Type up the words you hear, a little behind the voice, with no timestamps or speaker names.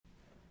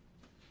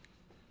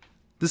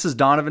This is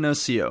Donovan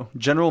Osio,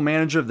 General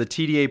Manager of the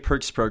TDA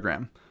Perks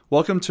program.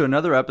 Welcome to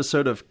another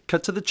episode of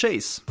Cut to the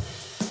Chase.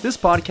 This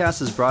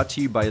podcast is brought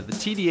to you by the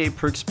TDA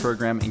Perks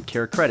program and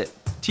Care Credit.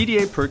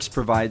 TDA Perks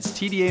provides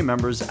TDA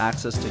members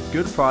access to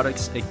good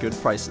products at good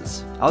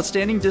prices,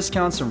 outstanding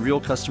discounts, and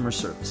real customer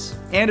service.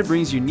 And it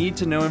brings you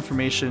need-to-know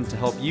information to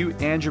help you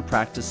and your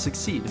practice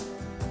succeed.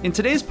 In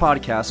today's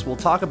podcast, we'll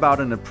talk about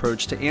an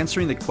approach to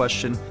answering the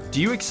question,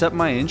 do you accept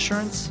my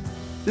insurance?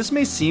 This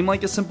may seem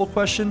like a simple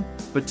question,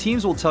 but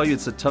teams will tell you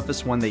it's the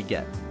toughest one they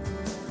get.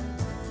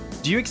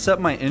 Do you accept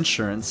my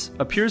insurance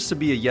appears to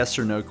be a yes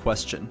or no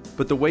question,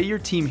 but the way your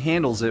team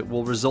handles it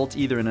will result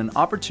either in an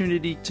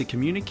opportunity to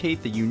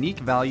communicate the unique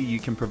value you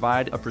can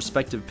provide a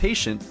prospective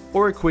patient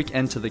or a quick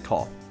end to the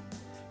call.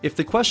 If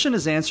the question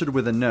is answered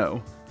with a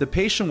no, the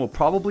patient will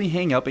probably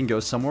hang up and go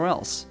somewhere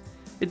else.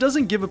 It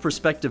doesn't give a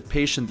prospective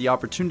patient the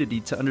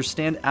opportunity to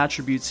understand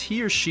attributes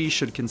he or she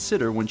should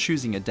consider when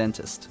choosing a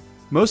dentist.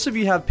 Most of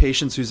you have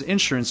patients whose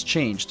insurance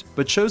changed,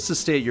 but chose to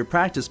stay at your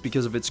practice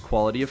because of its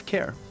quality of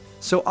care.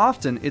 So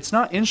often, it's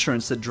not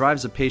insurance that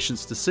drives a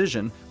patient's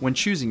decision when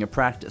choosing a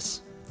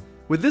practice.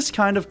 With this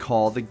kind of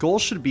call, the goal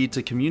should be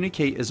to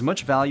communicate as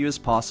much value as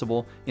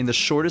possible in the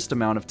shortest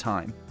amount of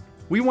time.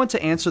 We want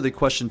to answer the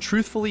question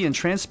truthfully and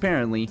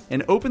transparently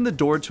and open the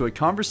door to a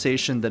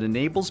conversation that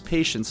enables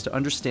patients to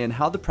understand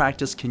how the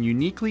practice can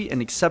uniquely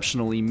and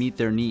exceptionally meet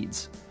their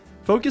needs.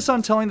 Focus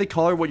on telling the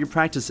caller what your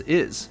practice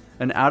is,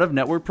 an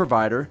out-of-network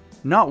provider,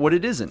 not what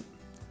it isn't.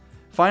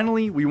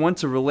 Finally, we want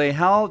to relay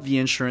how the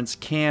insurance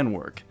can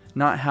work,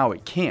 not how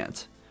it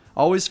can't.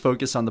 Always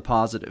focus on the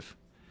positive.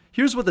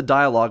 Here's what the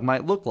dialogue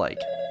might look like.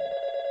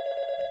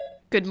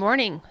 Good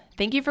morning.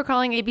 Thank you for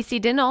calling ABC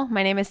Dental.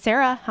 My name is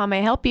Sarah. How may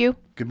I help you?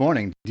 Good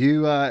morning. Do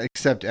you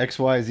accept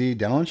XYZ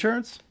dental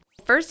insurance?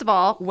 First of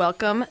all,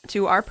 welcome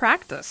to our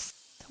practice.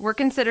 We're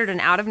considered an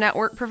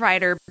out-of-network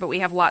provider, but we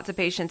have lots of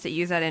patients that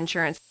use that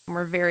insurance, and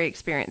we're very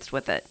experienced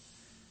with it.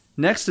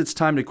 Next, it's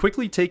time to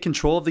quickly take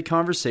control of the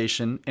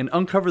conversation and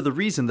uncover the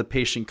reason the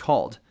patient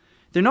called.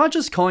 They're not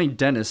just calling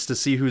dentists to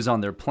see who's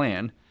on their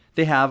plan.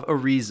 They have a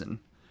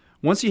reason.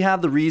 Once you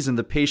have the reason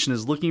the patient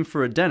is looking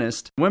for a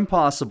dentist, when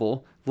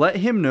possible, let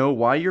him know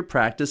why your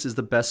practice is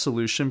the best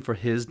solution for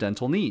his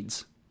dental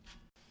needs.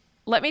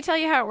 Let me tell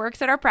you how it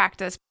works at our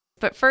practice,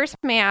 but first,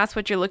 may I ask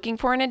what you're looking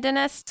for in a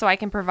dentist so I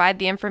can provide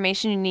the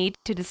information you need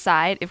to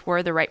decide if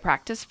we're the right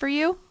practice for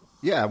you?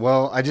 Yeah,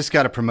 well, I just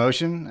got a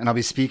promotion, and I'll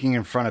be speaking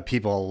in front of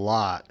people a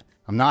lot.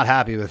 I'm not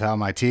happy with how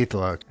my teeth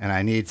look, and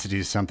I need to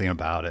do something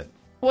about it.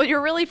 Well,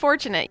 you're really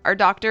fortunate. Our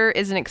doctor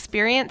is an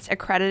experienced,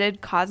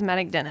 accredited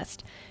cosmetic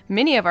dentist.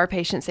 Many of our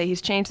patients say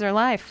he's changed their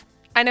life.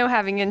 I know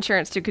having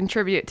insurance to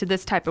contribute to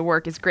this type of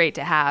work is great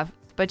to have,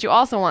 but you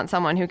also want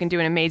someone who can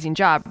do an amazing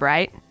job,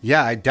 right?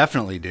 Yeah, I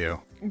definitely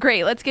do.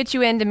 Great, let's get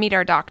you in to meet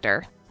our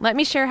doctor. Let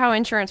me share how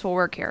insurance will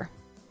work here.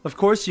 Of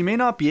course, you may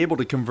not be able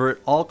to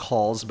convert all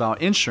calls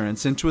about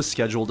insurance into a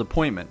scheduled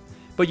appointment,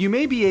 but you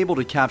may be able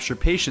to capture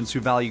patients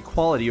who value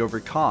quality over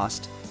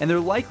cost, and they're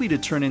likely to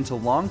turn into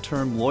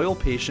long-term loyal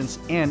patients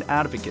and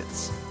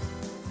advocates.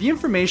 The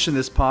information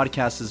this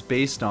podcast is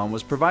based on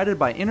was provided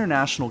by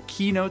international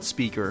keynote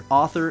speaker,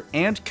 author,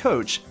 and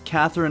coach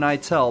Catherine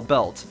Eitel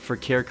Belt for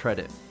Care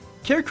Credit.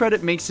 Care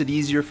Credit makes it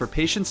easier for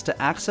patients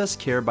to access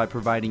care by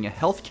providing a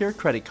healthcare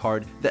credit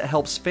card that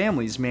helps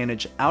families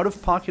manage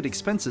out-of-pocket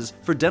expenses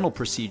for dental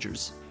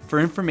procedures. For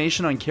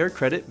information on Care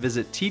Credit,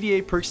 visit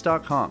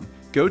tdaperks.com.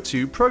 Go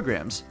to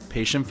Programs,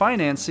 Patient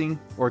Financing,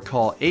 or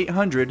call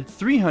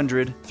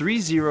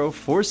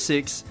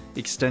 800-300-3046,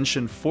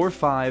 extension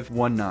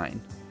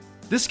 4519.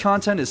 This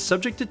content is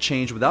subject to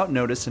change without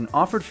notice and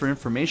offered for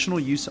informational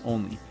use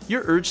only.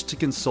 You're urged to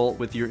consult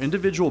with your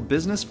individual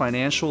business,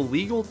 financial,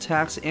 legal,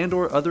 tax,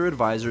 and/or other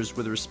advisors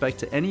with respect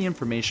to any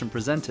information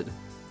presented.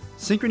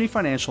 Synchrony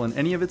Financial and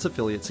any of its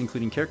affiliates,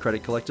 including Care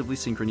Credit, collectively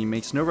Synchrony,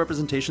 makes no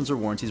representations or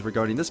warranties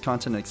regarding this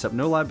content and accept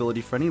no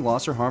liability for any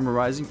loss or harm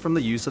arising from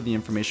the use of the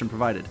information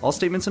provided. All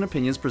statements and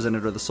opinions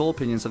presented are the sole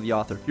opinions of the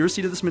author. Your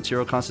receipt of this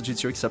material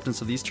constitutes your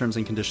acceptance of these terms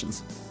and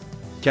conditions.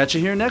 Catch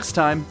you here next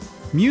time.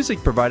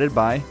 Music provided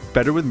by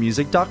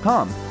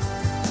BetterWithMusic.com.